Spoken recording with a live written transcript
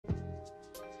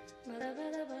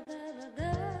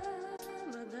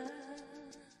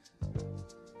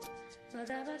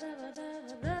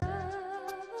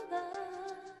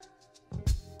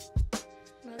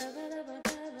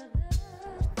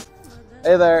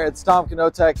Hey there, it's Tom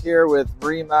Kanotek here with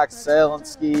MarineMax Sail and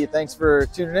Ski. Thanks for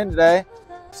tuning in today.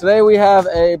 Today we have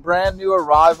a brand new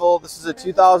arrival. This is a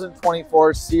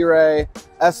 2024 Sea Ray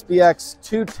SPX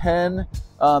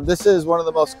 210. This is one of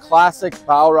the most classic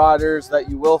bow riders that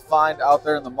you will find out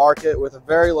there in the market, with a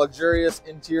very luxurious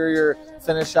interior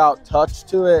finish out touch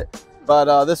to it.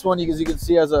 But this one, as you can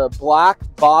see, has a black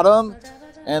bottom,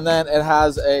 and then it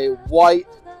has a white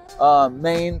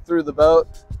main through the boat.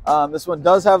 This one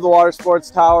does have the water sports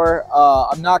tower.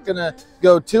 I'm not going to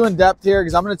go too in depth here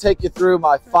because I'm going to take you through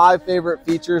my 5 favorite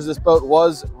features. This boat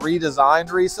was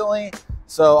redesigned recently,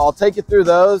 so I'll take you through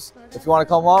those if you want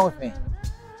to come along with me.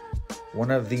 One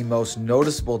of the most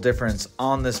noticeable difference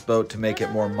on this boat to make it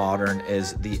more modern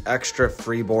is the extra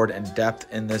freeboard and depth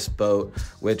in this boat,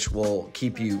 which will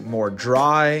keep you more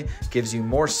dry, gives you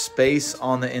more space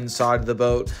on the inside of the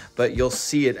boat. But you'll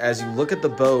see it as you look at the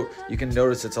boat, you can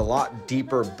notice it's a lot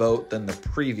deeper boat than the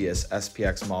previous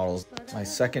SPX models. My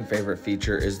second favorite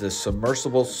feature is the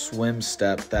submersible swim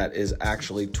step that is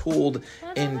actually tooled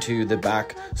into the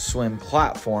back swim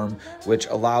platform, which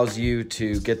allows you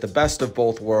to get the best of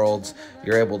both worlds.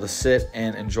 You're able to sit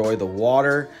and enjoy the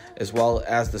water as well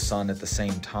as the sun at the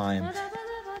same time.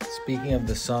 Speaking of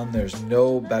the sun, there's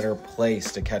no better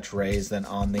place to catch rays than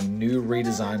on the new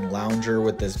redesigned lounger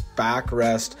with this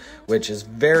backrest, which is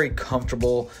very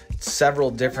comfortable. Several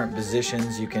different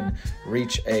positions. You can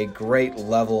reach a great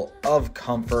level of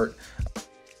comfort.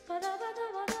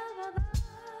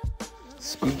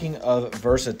 Speaking of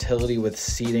versatility with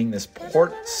seating, this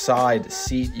port side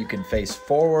seat, you can face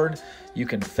forward, you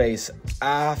can face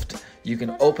aft, you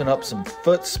can open up some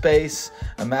foot space.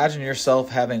 Imagine yourself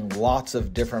having lots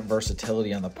of different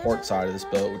versatility on the port side of this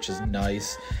boat, which is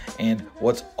nice. And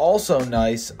what's also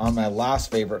nice on my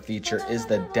last favorite feature is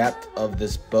the depth of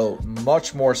this boat.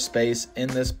 Much more space in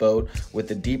this boat with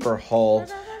the deeper hull,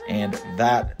 and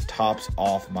that tops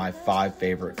off my 5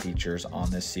 favorite features on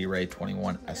this Sea Ray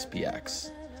 21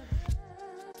 SPX.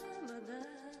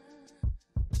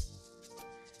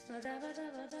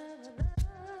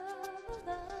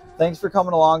 Thanks for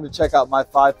coming along to check out my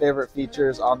 5 favorite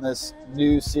features on this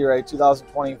new Sea Ray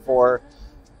 2024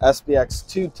 SPX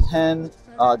 210.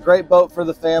 Great boat for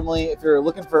the family. If you're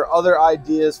looking for other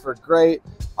ideas for great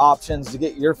options to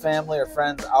get your family or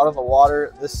friends out on the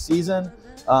water this season,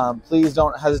 please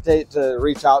don't hesitate to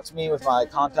reach out to me with my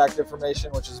contact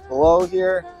information, which is below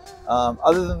here.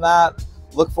 Other than that,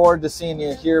 look forward to seeing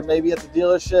you here, maybe at the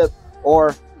dealership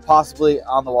or possibly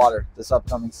on the water this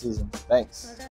upcoming season. Thanks.